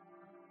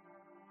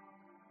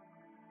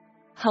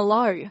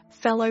Hello,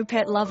 fellow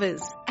pet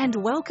lovers, and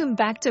welcome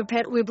back to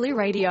Pet Wibbly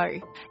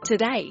Radio.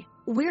 Today,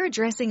 we're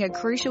addressing a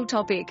crucial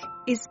topic,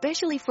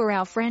 especially for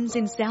our friends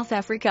in South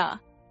Africa.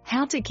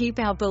 How to keep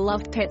our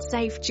beloved pets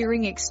safe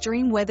during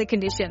extreme weather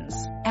conditions.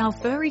 Our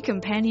furry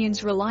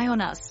companions rely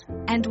on us,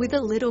 and with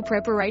a little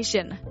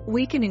preparation,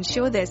 we can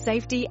ensure their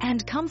safety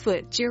and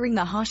comfort during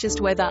the harshest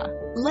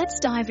weather. Let's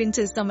dive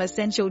into some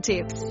essential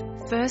tips.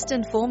 First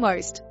and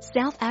foremost,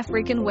 South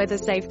African weather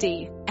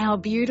safety. Our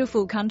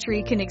beautiful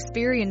country can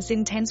experience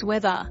intense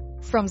weather,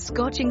 from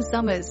scorching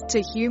summers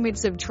to humid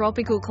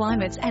subtropical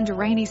climates and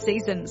rainy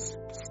seasons.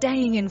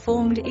 Staying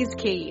informed is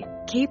key.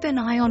 Keep an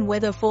eye on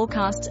weather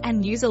forecasts and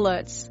news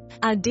alerts.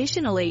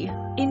 Additionally,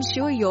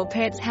 ensure your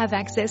pets have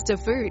access to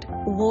food,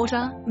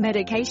 water,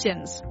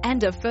 medications,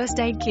 and a first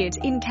aid kit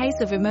in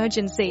case of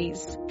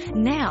emergencies.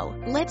 Now,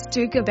 let's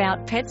talk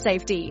about pet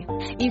safety.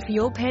 If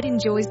your pet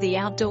enjoys the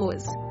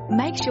outdoors,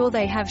 make sure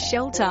they have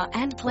shelter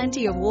and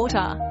plenty of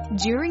water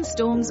during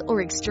storms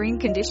or extreme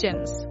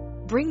conditions.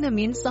 Bring them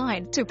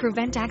inside to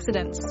prevent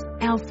accidents.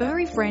 Our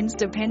furry friends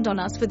depend on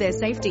us for their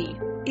safety,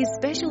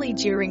 especially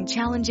during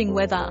challenging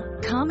weather.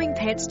 Calming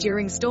pets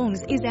during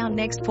storms is our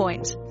next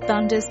point.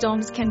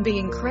 Thunderstorms can be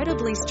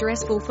incredibly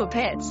stressful for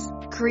pets.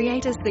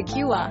 Create a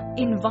secure,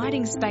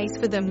 inviting space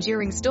for them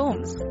during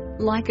storms,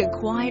 like a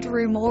quiet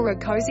room or a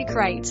cozy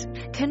crate.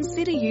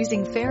 Consider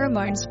using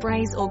pheromone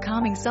sprays or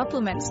calming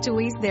supplements to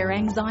ease their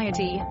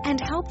anxiety and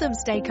help them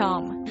stay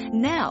calm.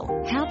 Now,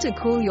 how to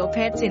cool your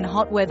pets in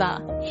hot weather.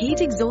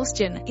 Heat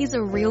exhaustion is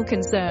a real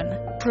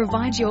concern.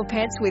 Provide your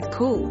pets with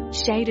cool,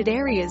 shaded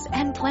areas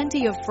and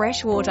plenty of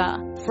fresh water.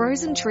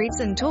 Frozen treats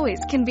and toys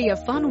can be a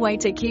fun way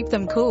to keep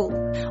them cool.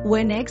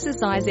 When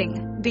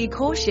exercising, be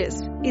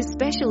cautious,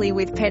 especially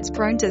with pets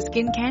prone to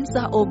skin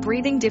cancer or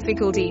breathing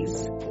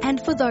difficulties.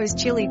 And for those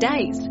chilly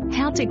days,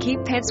 how to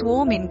keep pets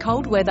warm in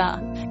cold weather.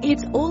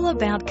 It's all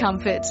about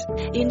comfort.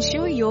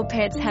 Ensure your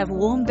pets have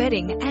warm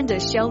bedding and a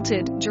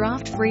sheltered,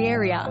 draft-free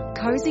area.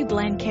 Cozy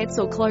blankets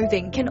or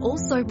clothing can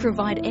also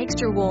provide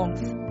extra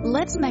warmth.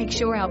 Let's make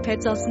sure our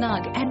pets are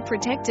snug and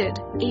protected,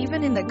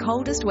 even in the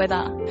coldest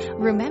weather.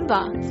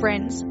 Remember,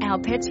 friends, our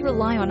pets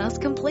rely on us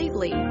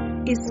completely,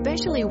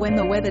 especially when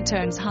the weather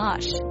turns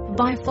harsh.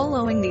 By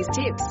following these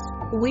tips,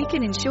 we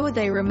can ensure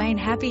they remain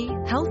happy,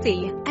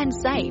 healthy, and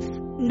safe,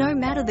 no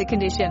matter the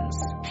conditions.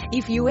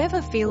 If you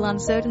ever feel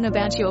uncertain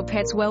about your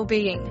pet's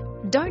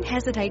well-being, don't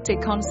hesitate to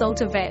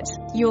consult a vet.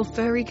 Your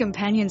furry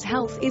companion's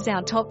health is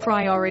our top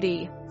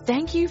priority.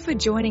 Thank you for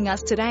joining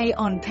us today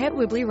on Pet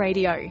Wibbly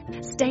Radio.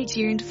 Stay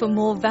tuned for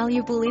more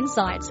valuable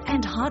insights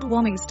and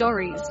heartwarming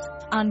stories.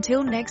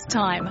 Until next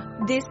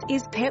time, this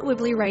is Pet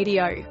Wibbly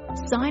Radio,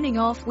 signing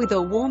off with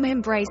a warm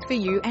embrace for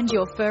you and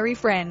your furry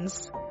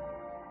friends.